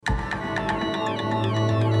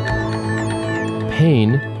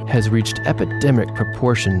Pain has reached epidemic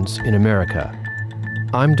proportions in America.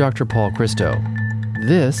 I'm Dr. Paul Christo.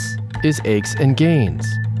 This is Aches and Gains.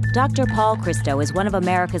 Dr. Paul Christo is one of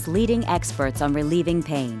America's leading experts on relieving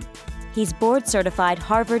pain. He's board-certified,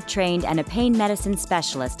 Harvard-trained, and a pain medicine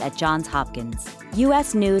specialist at Johns Hopkins.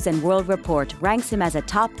 U.S. News & World Report ranks him as a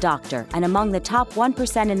top doctor and among the top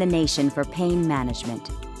 1% in the nation for pain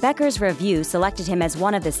management. Becker's Review selected him as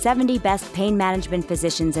one of the 70 best pain management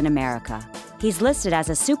physicians in America. He's listed as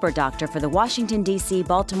a super doctor for the Washington, D.C.,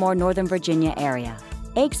 Baltimore, Northern Virginia area.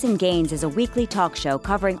 Aches and Gains is a weekly talk show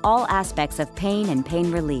covering all aspects of pain and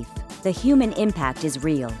pain relief. The human impact is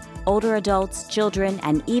real. Older adults, children,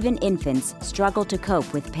 and even infants struggle to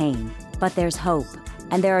cope with pain. But there's hope,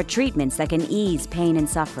 and there are treatments that can ease pain and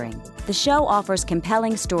suffering. The show offers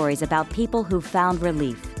compelling stories about people who've found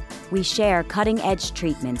relief. We share cutting-edge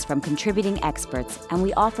treatments from contributing experts, and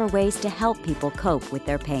we offer ways to help people cope with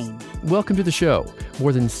their pain. Welcome to the show.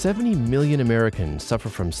 More than 70 million Americans suffer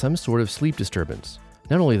from some sort of sleep disturbance.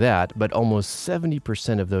 Not only that, but almost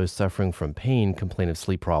 70% of those suffering from pain complain of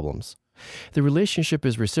sleep problems. The relationship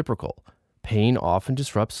is reciprocal. Pain often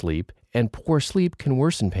disrupts sleep, and poor sleep can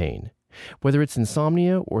worsen pain. Whether it's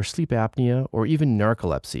insomnia or sleep apnea or even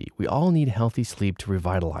narcolepsy, we all need healthy sleep to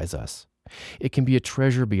revitalize us. It can be a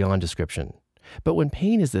treasure beyond description. But when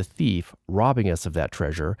pain is the thief robbing us of that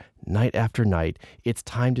treasure, night after night, it's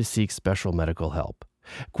time to seek special medical help.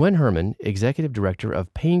 Gwenn Herman, Executive Director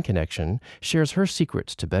of Pain Connection, shares her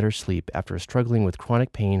secrets to better sleep after struggling with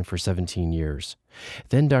chronic pain for 17 years.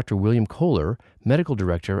 Then Dr. William Kohler, Medical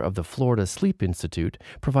Director of the Florida Sleep Institute,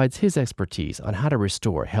 provides his expertise on how to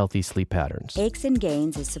restore healthy sleep patterns. Aches and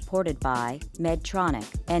Gains is supported by Medtronic,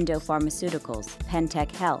 Endo Pharmaceuticals,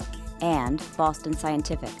 Pentec Health, and Boston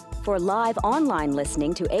Scientific. For live online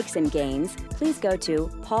listening to Aches and Gains, please go to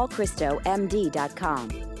paulchristomd.com.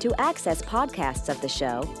 To access podcasts of the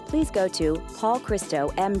show, please go to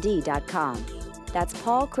paulchristomd.com. That's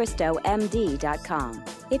paulchristomd.com.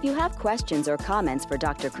 If you have questions or comments for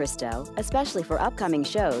Dr. Christo, especially for upcoming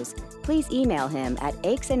shows, please email him at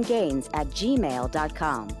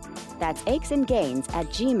achesandgains@gmail.com. That's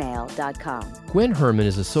achesandgains@gmail.com. Gwenn Herman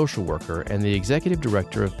is a social worker and the Executive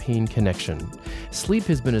Director of Pain Connection. Sleep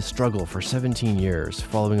has been a struggle for 17 years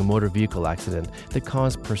following a motor vehicle accident that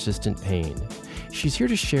caused persistent pain. She's here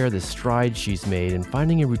to share the strides she's made in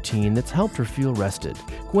finding a routine that's helped her feel rested.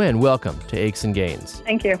 Gwenn, welcome to Aches and Gains.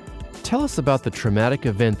 Thank you. Tell us about the traumatic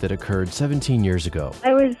event that occurred 17 years ago.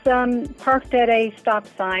 I was parked at a stop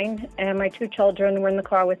sign, and my two children were in the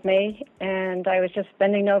car with me, and I was just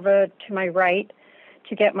bending over to my right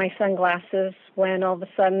to get my sunglasses when all of a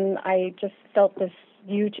sudden I just felt this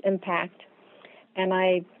huge impact, and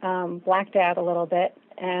I blacked out a little bit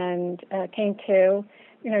and came to,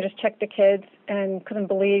 just checked the kids and couldn't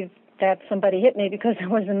believe that somebody hit me because I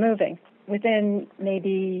wasn't moving. Within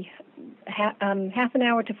maybe half an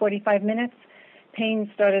hour to 45 minutes, pain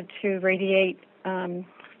started to radiate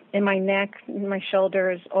in my neck, in my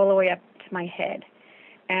shoulders, all the way up to my head.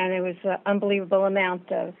 And it was an unbelievable amount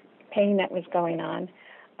of pain that was going on.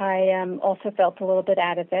 I also felt a little bit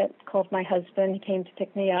out of it, called my husband. He came to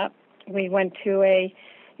pick me up. We went to a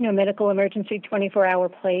medical emergency 24-hour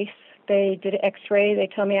place. They did an x-ray. They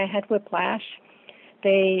told me I had whiplash.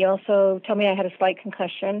 They also told me I had a slight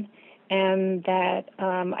concussion, and that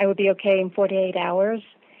I would be okay in 48 hours.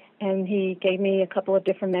 And he gave me a couple of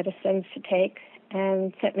different medicines to take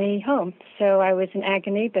and sent me home. So I was in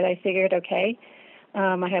agony, but I figured, okay,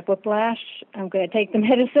 I have whiplash. I'm going to take the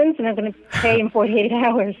medicines, and I'm going to pay in 48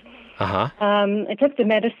 hours. I took the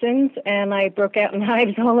medicines, and I broke out in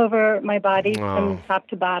hives all over my body from top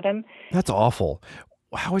to bottom. That's awful.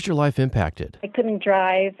 How was your life impacted? I couldn't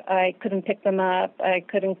drive. I couldn't pick them up. I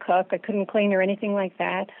couldn't cook. I couldn't clean or anything like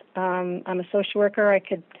that. I'm a social worker. I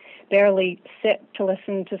could barely sit to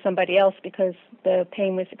listen to somebody else because the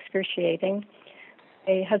pain was excruciating.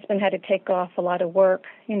 My husband had to take off a lot of work,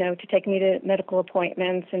 to take me to medical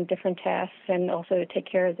appointments and different tests, and also to take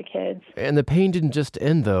care of the kids. And the pain didn't just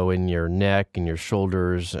end, though, in your neck and your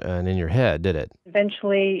shoulders and in your head, did it?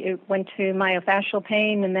 Eventually, it went to myofascial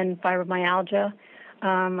pain and then fibromyalgia.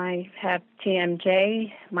 I have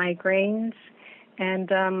TMJ, migraines,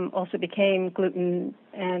 and also became gluten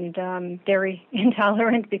and dairy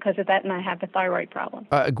intolerant because of that, and I have a thyroid problem.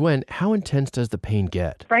 Gwenn, how intense does the pain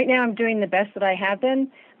get? Right now I'm doing the best that I have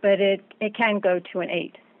been, but it can go to an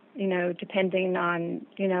 8, depending on,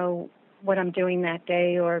 what I'm doing that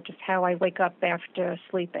day or just how I wake up after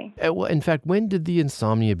sleeping. Well, in fact, when did the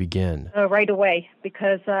insomnia begin? Right away,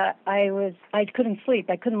 because I couldn't sleep.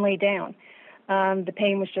 I couldn't lay down. The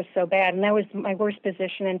pain was just so bad, and that was my worst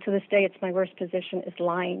position, and to this day it's my worst position is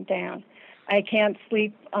lying down. I can't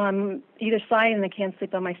sleep on either side, and I can't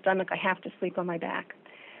sleep on my stomach. I have to sleep on my back.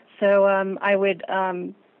 So I would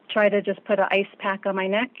try to just put an ice pack on my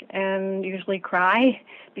neck and usually cry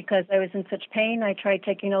because I was in such pain. I tried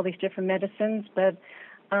taking all these different medicines, but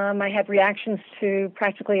I had reactions to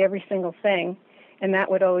practically every single thing, and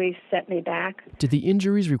that would always set me back. Did the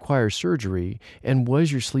injuries require surgery, and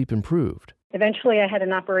was your sleep improved? Eventually, I had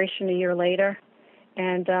an operation a year later,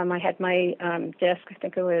 and I had my disc, I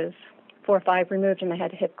think it was 4 or 5, removed, and I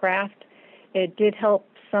had a hip graft. It did help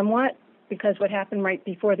somewhat because what happened right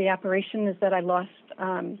before the operation is that I lost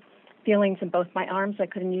feelings in both my arms. I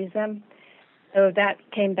couldn't use them. So that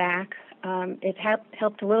came back. It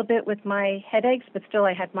helped a little bit with my headaches, but still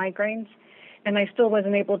I had migraines, and I still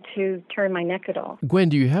wasn't able to turn my neck at all. Gwenn,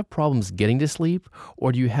 do you have problems getting to sleep,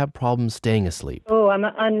 or do you have problems staying asleep? Oh, I'm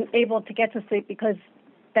unable to get to sleep because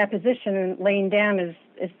that position, laying down, is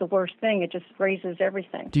the worst thing. It just raises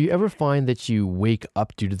everything. Do you ever find that you wake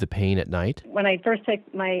up due to the pain at night? When I first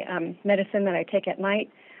take my medicine that I take at night,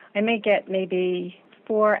 I may get maybe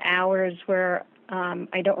 4 hours where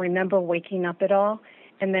I don't remember waking up at all.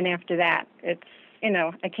 And then after that, it's,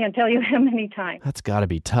 I can't tell you how many times. That's got to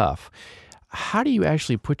be tough. How do you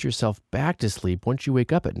actually put yourself back to sleep once you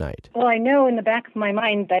wake up at night? Well, I know in the back of my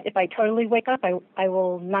mind that if I totally wake up, I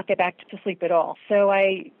will not get back to sleep at all. So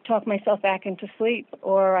I talk myself back into sleep,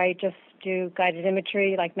 or I just do guided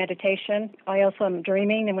imagery like meditation. I also am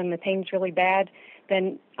dreaming, and when the pain's really bad,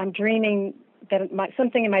 then I'm dreaming that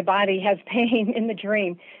something in my body has pain in the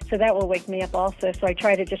dream. So that will wake me up also. So I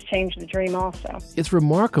try to just change the dream also. It's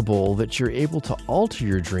remarkable that you're able to alter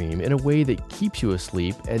your dream in a way that keeps you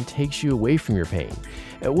asleep and takes you away from your pain.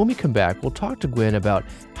 When we come back, we'll talk to Gwenn about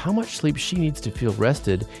how much sleep she needs to feel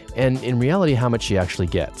rested and, in reality, how much she actually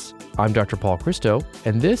gets. I'm Dr. Paul Christo,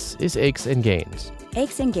 and this is Aches and Gains.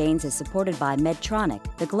 Aches and Gains is supported by Medtronic,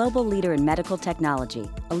 the global leader in medical technology,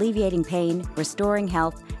 alleviating pain, restoring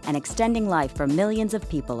health, and extending life for millions of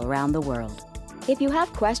people around the world. If you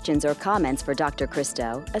have questions or comments for Dr.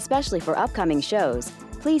 Christo, especially for upcoming shows,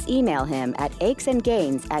 please email him at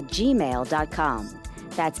achesandgains@gmail.com.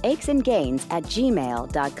 That's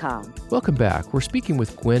achesandgains@gmail.com. Welcome back. We're speaking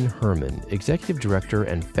with Gwenn Herman, Executive Director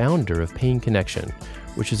and founder of Pain Connection,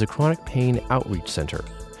 which is a chronic pain outreach center.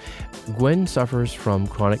 Gwenn suffers from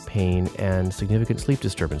chronic pain and significant sleep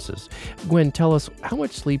disturbances. Gwenn, tell us, how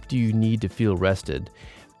much sleep do you need to feel rested,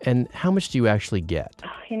 and how much do you actually get?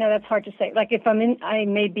 That's hard to say. Like if I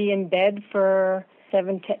may be in bed for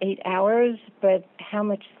 7 to 8 hours, but how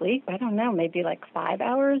much sleep? I don't know, maybe like 5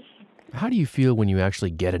 hours. How do you feel when you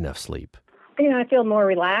actually get enough sleep? I feel more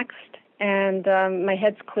relaxed, and my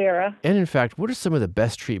head's clearer. And in fact, what are some of the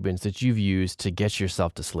best treatments that you've used to get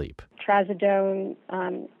yourself to sleep? Trazodone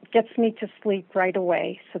gets me to sleep right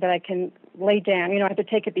away so that I can lay down. I have to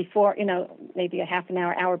take it before, maybe a half an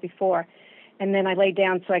hour before. And then I lay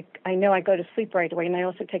down so I know I go to sleep right away. And I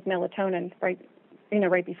also take melatonin right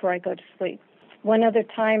before I go to sleep. One other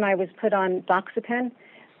time I was put on Doxapen,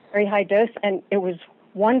 very high dose, and it was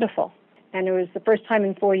wonderful. And it was the first time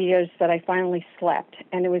in 4 years that I finally slept.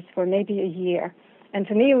 And it was for maybe a year. And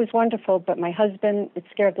to me, it was wonderful, but my husband, it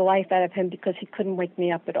scared the life out of him because he couldn't wake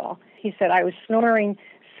me up at all. He said I was snoring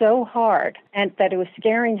so hard and that it was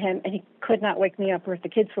scaring him, and he could not wake me up. Or if the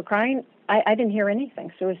kids were crying, I didn't hear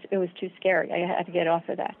anything, so it was too scary. I had to get off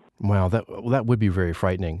of that. Wow, that would be very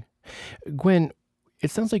frightening. Gwenn, it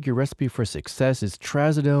sounds like your recipe for success is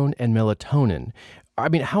trazodone and melatonin. I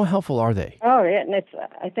mean, how helpful are they? Oh, yeah, and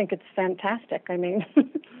I think it's fantastic. I mean,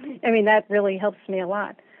 that really helps me a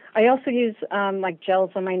lot. I also use like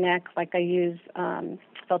gels on my neck, like I use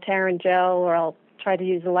Voltaren gel, or I'll try to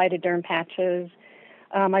use the Lidoderm patches.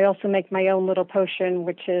 I also make my own little potion,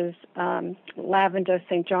 which is lavender,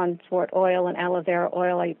 St. John's wort oil, and aloe vera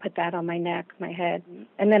oil. I put that on my neck, my head.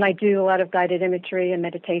 And then I do a lot of guided imagery and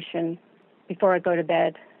meditation before I go to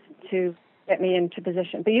bed to get me into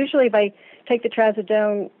position. But usually if I take the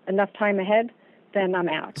trazodone enough time ahead, then I'm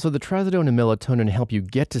out. So the trazodone and melatonin help you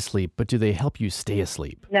get to sleep, but do they help you stay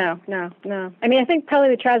asleep? No. I think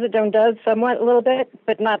probably the trazodone does somewhat, a little bit,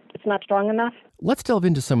 but it's not strong enough. Let's delve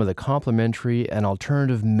into some of the complementary and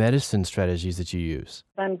alternative medicine strategies that you use.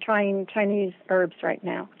 I'm trying Chinese herbs right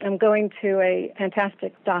now. I'm going to a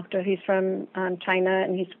fantastic doctor. He's from China,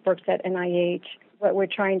 and he works at NIH. What we're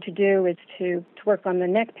trying to do is to work on the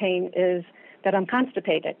neck pain is that I'm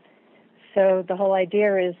constipated. So the whole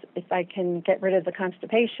idea is if I can get rid of the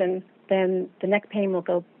constipation, then the neck pain will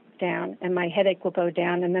go down and my headache will go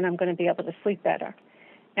down, and then I'm going to be able to sleep better.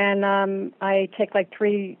 And I take like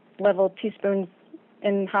 3 level teaspoons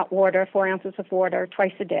in hot water, 4 ounces of water,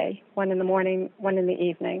 twice a day, 1 in the morning, 1 in the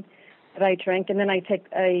evening that I drink. And then I take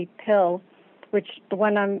a pill which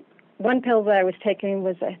one pill that I was taking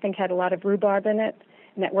was, I think, had a lot of rhubarb in it,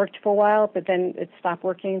 and that worked for a while, but then it stopped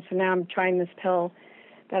working. So now I'm trying this pill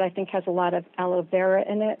that I think has a lot of aloe vera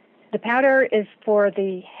in it. The powder is for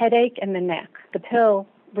the headache and the neck. The pill,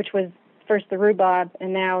 which was first the rhubarb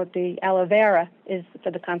and now the aloe vera, is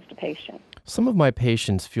for the constipation. Some of my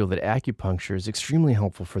patients feel that acupuncture is extremely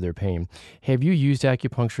helpful for their pain. Have you used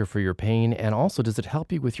acupuncture for your pain, and also does it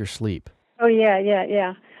help you with your sleep? Oh,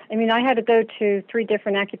 yeah. I mean, I had to go to 3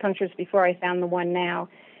 different acupuncturists before I found the one now.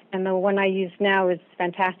 And the one I use now is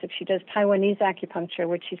fantastic. She does Taiwanese acupuncture,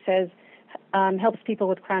 which she says helps people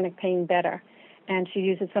with chronic pain better. And she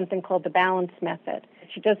uses something called the balance method.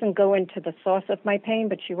 She doesn't go into the source of my pain,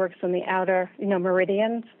 but she works on the outer,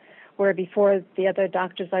 meridians, where before the other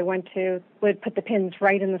doctors I went to would put the pins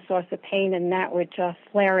right in the source of pain, and that would just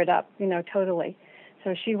flare it up, totally.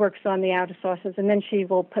 So she works on the outer sources, and then she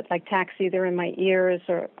will put tacks either in my ears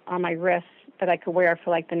or on my wrists that I could wear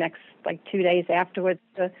for the next 2 days afterwards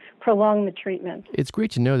to prolong the treatment. It's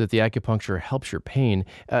great to know that the acupuncture helps your pain.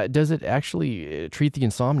 Does it actually treat the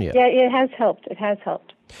insomnia? Yeah, it has helped. It has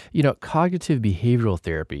helped. Cognitive behavioral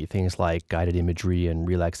therapy, things like guided imagery and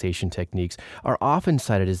relaxation techniques, are often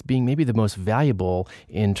cited as being maybe the most valuable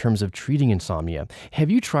in terms of treating insomnia.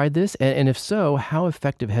 Have you tried this? And if so, how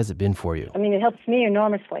effective has it been for you? I mean, it helps me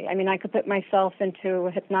enormously. I mean, I could put myself into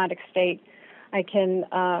a hypnotic state. I can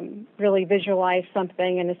really visualize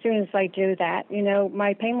something, and as soon as I do that,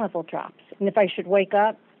 my pain level drops. And if I should wake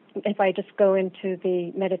up, if I just go into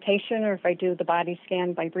the meditation or if I do the body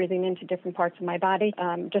scan by breathing into different parts of my body,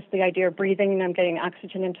 just the idea of breathing and I'm getting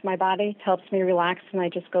oxygen into my body helps me relax, and I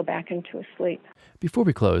just go back into a sleep. Before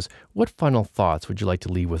we close, what final thoughts would you like to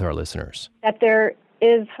leave with our listeners? That there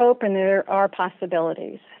is hope and there are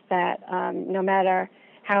possibilities, that no matter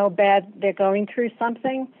how bad they're going through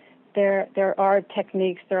something, there are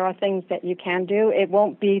techniques, there are things that you can do. It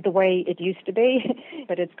won't be the way it used to be,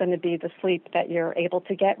 but it's going to be the sleep that you're able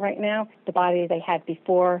to get right now. The body they had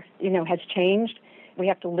before, has changed. We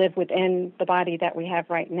have to live within the body that we have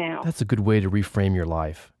right now. That's a good way to reframe your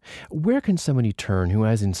life. Where can somebody turn who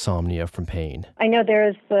has insomnia from pain? I know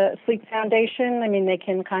there's the Sleep Foundation. I mean, they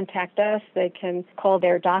can contact us. They can call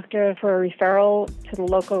their doctor for a referral to the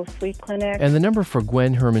local sleep clinic. And the number for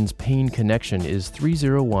Gwenn Herman's Pain Connection is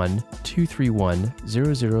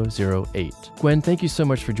 301-231-0008. Gwenn, thank you so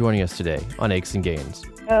much for joining us today on Aches and Gains.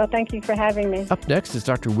 Oh, thank you for having me. Up next is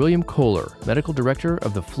Dr. William Kohler, Medical Director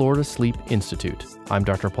of the Florida Sleep Institute. I'm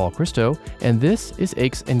Dr. Paul Christo, and this is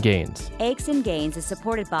Aches and Gains. Aches and Gains is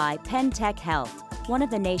supported by Pentec Health, one of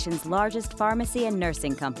the nation's largest pharmacy and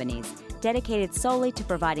nursing companies, dedicated solely to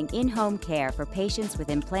providing in-home care for patients with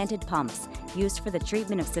implanted pumps used for the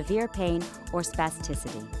treatment of severe pain or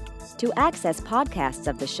spasticity. To access podcasts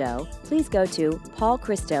of the show, please go to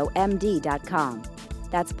paulchristomd.com.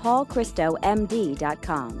 That's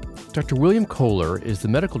paulchristomd.com. Dr. William Kohler is the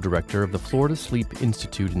Medical Director of the Florida Sleep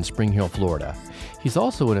Institute in Spring Hill, Florida. He's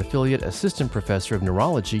also an affiliate assistant professor of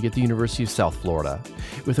neurology at the University of South Florida.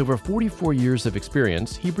 With over 44 years of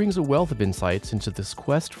experience, he brings a wealth of insights into this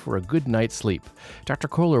quest for a good night's sleep. Dr.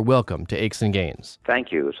 Kohler, welcome to Aches and Gains.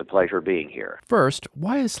 Thank you. It's a pleasure being here. First,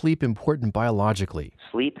 why is sleep important biologically?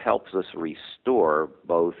 Sleep helps us restore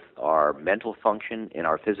both our mental function and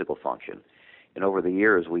our physical function. And over the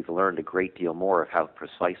years, we've learned a great deal more of how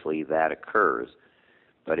precisely that occurs.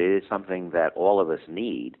 But it is something that all of us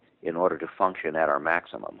need in order to function at our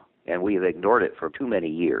maximum. And we have ignored it for too many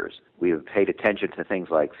years. We have paid attention to things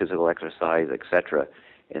like physical exercise, etc.,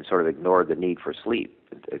 and sort of ignored the need for sleep.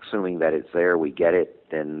 Assuming that it's there, we get it,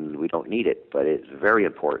 then we don't need it. But it's very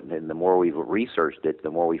important. And the more we've researched it, the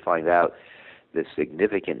more we find out the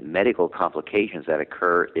significant medical complications that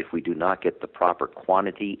occur if we do not get the proper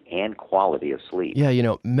quantity and quality of sleep.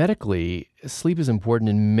 Yeah, medically, sleep is important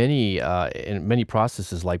in many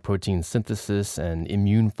processes like protein synthesis and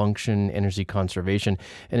immune function, energy conservation.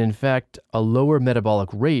 And in fact, a lower metabolic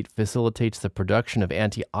rate facilitates the production of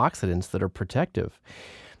antioxidants that are protective.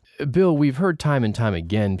 Bill, we've heard time and time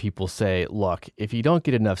again people say, look, if you don't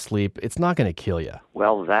get enough sleep, it's not going to kill you.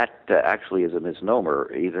 Well, that actually is a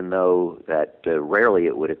misnomer. Even though that rarely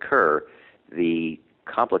it would occur, the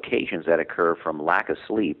complications that occur from lack of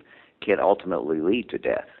sleep can ultimately lead to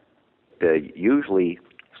death. Usually,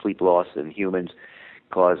 sleep loss in humans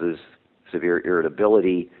causes severe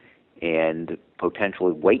irritability and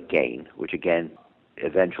potentially weight gain, which again,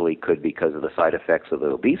 eventually could, because of the side effects of the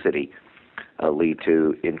obesity, lead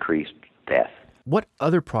to increased death. What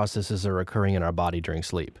other processes are occurring in our body during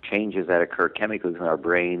sleep? Changes that occur chemically in our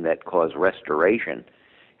brain that cause restoration,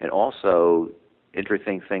 and also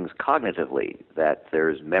interesting things cognitively, that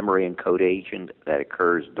there's memory encodation that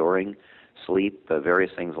occurs during sleep,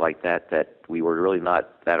 various things like that that we were really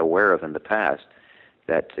not that aware of in the past.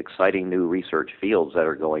 That's exciting new research fields that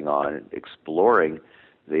are going on, exploring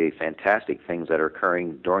the fantastic things that are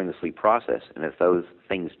occurring during the sleep process. And if those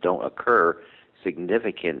things don't occur,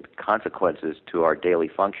 significant consequences to our daily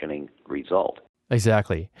functioning result.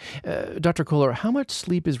 Exactly. Dr. Kohler, how much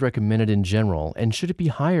sleep is recommended in general, and should it be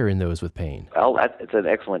higher in those with pain? Well, that's an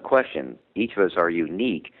excellent question. Each of us are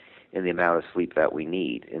unique in the amount of sleep that we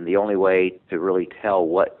need. And the only way to really tell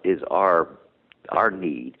what is our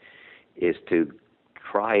need is to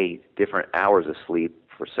try different hours of sleep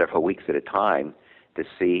for several weeks at a time to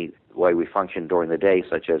see the way we function during the day,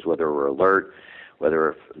 such as whether we're alert, whether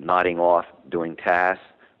we're nodding off doing tasks,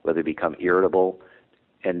 whether we become irritable,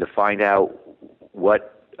 and to find out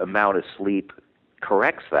what amount of sleep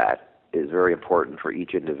corrects that is very important for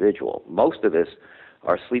each individual. Most of us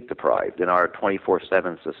are sleep deprived. In our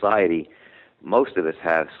 24/7 society, most of us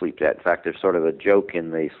have sleep debt. In fact, there's sort of a joke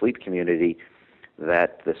in the sleep community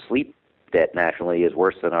that the sleep debt nationally is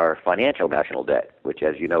worse than our financial national debt, which,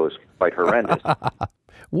 as you know, is quite horrendous.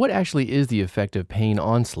 What actually is the effect of pain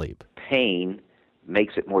on sleep? Pain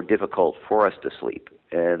makes it more difficult for us to sleep,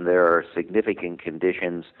 and there are significant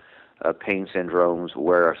conditions, pain syndromes,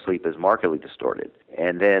 where our sleep is markedly distorted.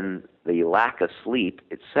 And then the lack of sleep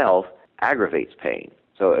itself aggravates pain.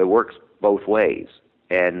 So it works both ways.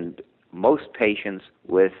 And most patients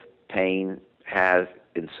with pain have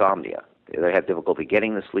insomnia. They have difficulty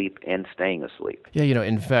getting to sleep and staying asleep. Yeah,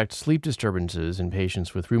 in fact, sleep disturbances in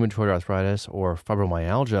patients with rheumatoid arthritis or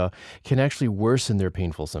fibromyalgia can actually worsen their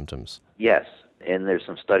painful symptoms. Yes, and there's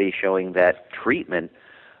some studies showing that treatment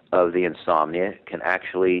of the insomnia can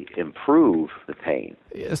actually improve the pain.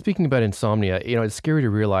 Speaking about insomnia, it's scary to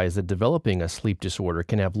realize that developing a sleep disorder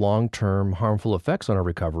can have long-term harmful effects on our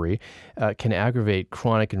recovery, can aggravate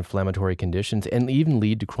chronic inflammatory conditions, and even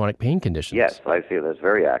lead to chronic pain conditions. Yes, I feel that's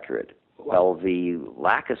very accurate. Well, the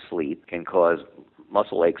lack of sleep can cause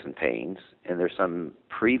muscle aches and pains, and there's some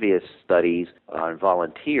previous studies on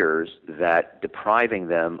volunteers that depriving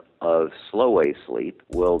them of slow-wave sleep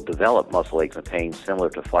will develop muscle aches and pains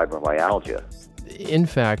similar to fibromyalgia. In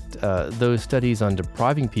fact, those studies on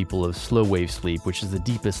depriving people of slow-wave sleep, which is the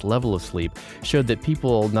deepest level of sleep, showed that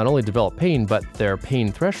people not only developed pain, but their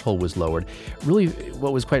pain threshold was lowered. Really,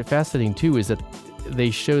 what was quite fascinating, too, is that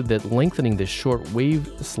they showed that lengthening the short-wave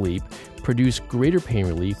sleep produced greater pain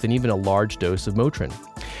relief than even a large dose of Motrin.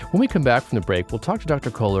 When we come back from the break, we'll talk to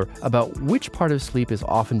Dr. Kohler about which part of sleep is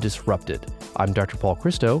often disrupted. I'm Dr. Paul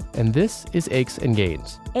Christo, and this is Aches and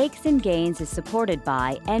Gains. Aches and Gains is supported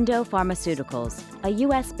by Endo Pharmaceuticals, a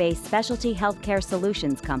U.S.-based specialty healthcare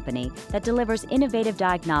solutions company that delivers innovative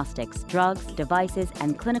diagnostics, drugs, devices,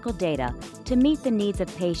 and clinical data to meet the needs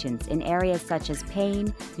of patients in areas such as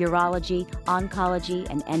pain, urology, oncology,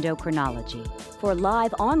 and endocrinology. For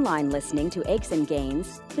live online listening to Aches and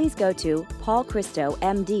Gains, please go to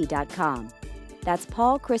paulchristomd.com. That's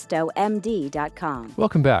paulchristomd.com.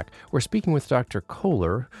 Welcome back. We're speaking with Dr.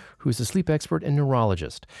 Kohler, who's a sleep expert and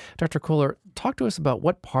neurologist. Dr. Kohler, talk to us about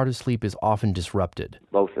what part of sleep is often disrupted.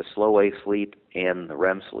 Both the slow-wave sleep and the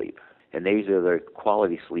REM sleep. And these are the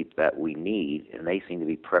quality sleep that we need, and they seem to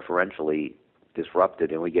be preferentially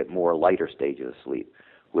disrupted, and we get more lighter stages of sleep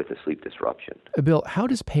with the sleep disruption. Bill, how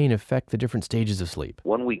does pain affect the different stages of sleep?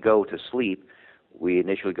 When we go to sleep, we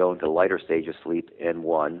initially go into the lighter stage of sleep,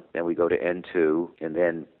 N1, then we go to N2, and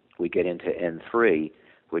then we get into N3,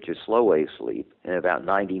 which is slow-wave sleep. And about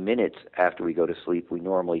 90 minutes after we go to sleep, we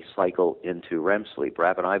normally cycle into REM sleep,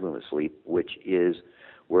 rapid eye movement sleep, which is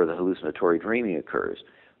where the hallucinatory dreaming occurs.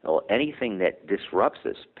 Well, anything that disrupts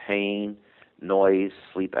this, pain, noise,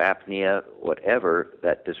 sleep apnea, whatever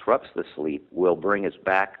that disrupts the sleep will bring us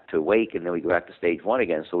back to wake, and then we go back to stage 1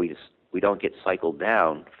 again. So we don't get cycled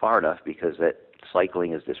down far enough because that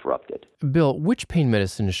cycling is disrupted. Bill, which pain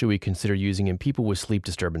medicine should we consider using in people with sleep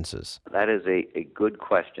disturbances? That is a good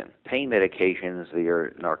question. Pain medications,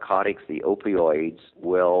 the narcotics, the opioids,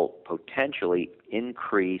 will potentially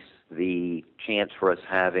increase the chance for us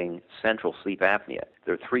having central sleep apnea.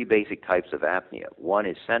 There are 3 basic types of apnea. One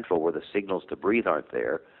is central, where the signals to breathe aren't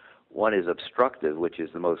there. One is obstructive, which is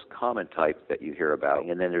the most common type that you hear about.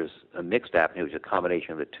 And then there's a mixed apnea, which is a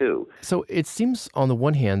combination of the two. So it seems, on the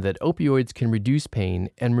one hand, that opioids can reduce pain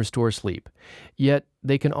and restore sleep. Yet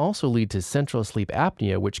they can also lead to central sleep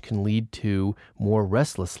apnea, which can lead to more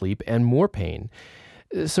restless sleep and more pain.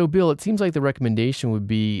 So, Bill, it seems like the recommendation would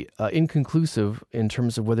be inconclusive in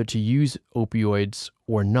terms of whether to use opioids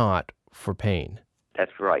or not for pain.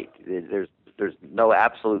 That's right. There's no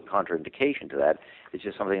absolute contraindication to that. It's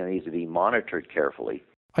just something that needs to be monitored carefully.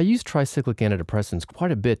 I use tricyclic antidepressants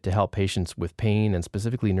quite a bit to help patients with pain and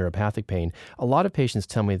specifically neuropathic pain. A lot of patients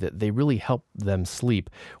tell me that they really help them sleep.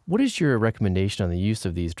 What is your recommendation on the use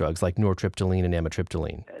of these drugs like nortriptyline and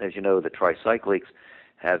amitriptyline? As you know, the tricyclics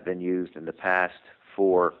have been used in the past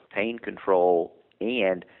for pain control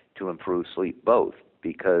and to improve sleep both,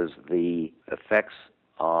 because the effects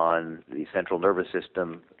on the central nervous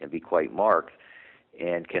system can be quite marked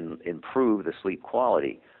and can improve the sleep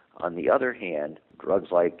quality. On the other hand, drugs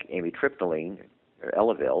like amitriptyline or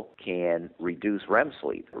Elavil can reduce REM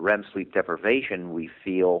sleep. REM sleep deprivation, we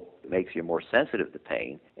feel, makes you more sensitive to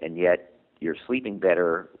pain, and yet you're sleeping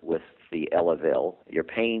better with the Elavil. Your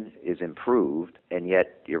pain is improved, and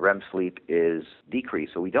yet your REM sleep is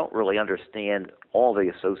decreased. So we don't really understand all the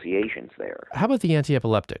associations there. How about the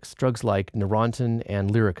antiepileptics, drugs like Neurontin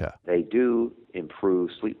and Lyrica? They do improve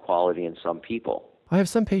sleep quality in some people. I have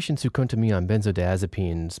some patients who come to me on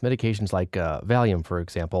benzodiazepines, medications like Valium, for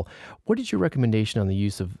example. What is your recommendation on the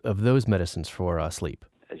use of those medicines for sleep?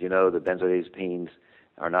 As you know, the benzodiazepines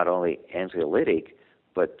are not only anxiolytic,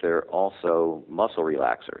 but they're also muscle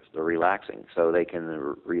relaxers. They're relaxing, so they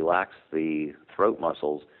can relax the throat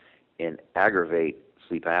muscles and aggravate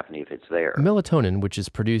sleep apnea if it's there. Melatonin, which is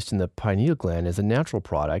produced in the pineal gland, is a natural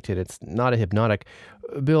product, and it's not a hypnotic.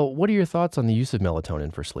 Bill, what are your thoughts on the use of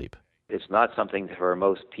melatonin for sleep? It's not something for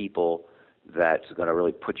most people that's going to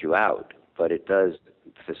really put you out, but it does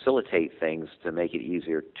facilitate things to make it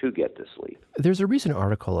easier to get to sleep. There's a recent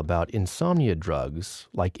article about insomnia drugs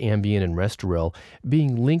like Ambien and Restoril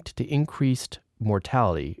being linked to increased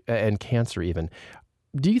mortality and cancer even.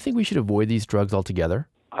 Do you think we should avoid these drugs altogether?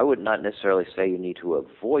 I would not necessarily say you need to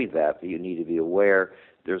avoid that, but you need to be aware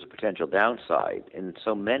there's a potential downside. And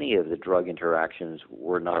so many of the drug interactions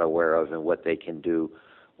we're not aware of and what they can do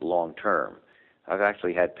long term. I've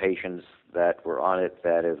actually had patients that were on it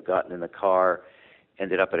that have gotten in the car,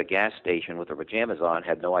 ended up at a gas station with their pajamas on,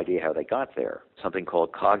 had no idea how they got there. Something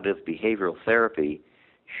called cognitive behavioral therapy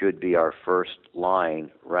should be our first line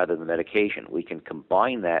rather than medication. We can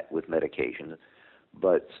combine that with medication,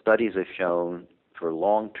 but studies have shown for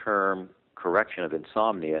long-term correction of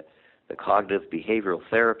insomnia, the cognitive behavioral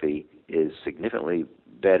therapy is significantly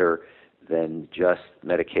better than just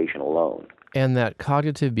medication alone. And that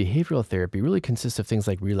cognitive behavioral therapy really consists of things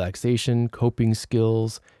like relaxation, coping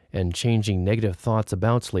skills, and changing negative thoughts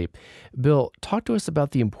about sleep. Bill, talk to us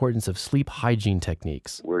about the importance of sleep hygiene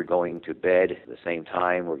techniques. We're going to bed at the same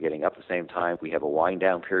time. We're getting up at the same time. We have a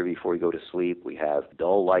wind-down period before we go to sleep. We have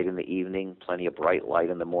dull light in the evening, plenty of bright light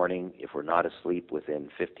in the morning. If we're not asleep, within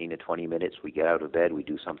 15 to 20 minutes, we get out of bed. We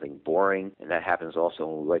do something boring, and that happens also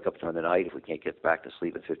when we wake up during the night. If we can't get back to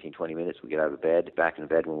sleep in 15, 20 minutes, we get out of bed, back in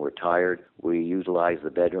bed when we're tired. We utilize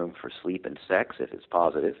the bedroom for sleep and sex if it's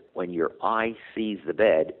positive. When your eye sees the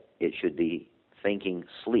bed, it should be thinking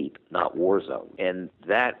sleep, not war zone. And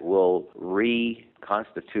that will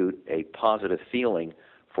reconstitute a positive feeling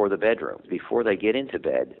for the bedroom. Before they get into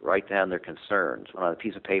bed, write down their concerns on a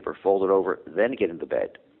piece of paper, fold it over, then get into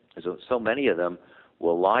bed. So many of them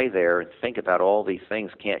will lie there and think about all these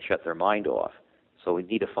things, can't shut their mind off. So we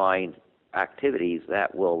need to find activities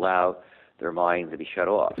that will allow their mind to be shut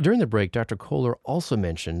off. During the break, Dr. Kohler also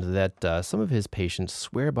mentioned that some of his patients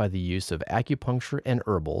swear by the use of acupuncture and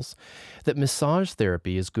herbals, that massage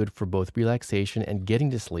therapy is good for both relaxation and getting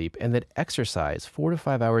to sleep, and that exercise 4 to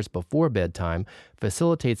 5 hours before bedtime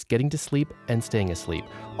facilitates getting to sleep and staying asleep.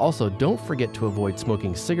 Also, don't forget to avoid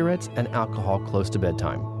smoking cigarettes and alcohol close to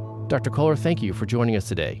bedtime. Dr. Kohler, thank you for joining us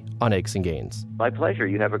today on Aches and Gains. My pleasure.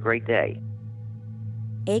 You have a great day.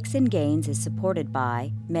 Aches and Gains is supported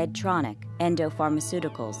by Medtronic, Endo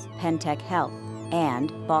Pharmaceuticals, Pentec Health,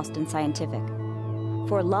 and Boston Scientific.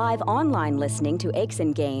 For live online listening to Aches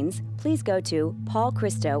and Gains, please go to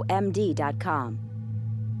paulchristomd.com.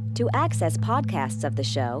 To access podcasts of the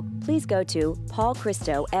show, please go to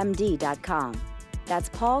paulchristomd.com. That's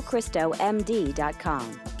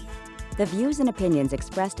paulchristomd.com. The views and opinions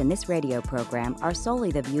expressed in this radio program are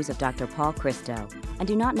solely the views of Dr. Paul Christo and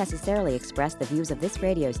do not necessarily express the views of this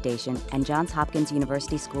radio station and Johns Hopkins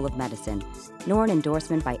University School of Medicine, nor an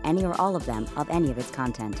endorsement by any or all of them of any of its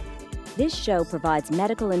content. This show provides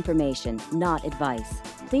medical information, not advice.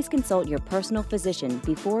 Please consult your personal physician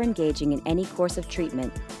before engaging in any course of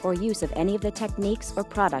treatment or use of any of the techniques or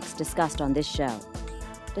products discussed on this show.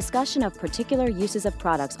 Discussion of particular uses of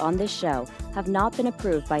products on this show have not been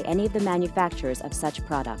approved by any of the manufacturers of such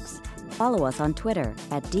products. Follow us on Twitter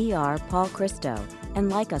at Dr. Paul Christo and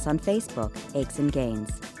like us on Facebook, Aches and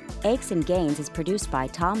Gains. Aches and Gains is produced by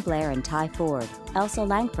Tom Blair and Ty Ford. Elsa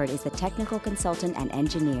Langford is the technical consultant and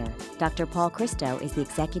engineer. Dr. Paul Christo is the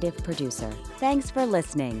executive producer. Thanks for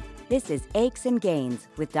listening. This is Aches and Gains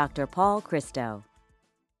with Dr. Paul Christo.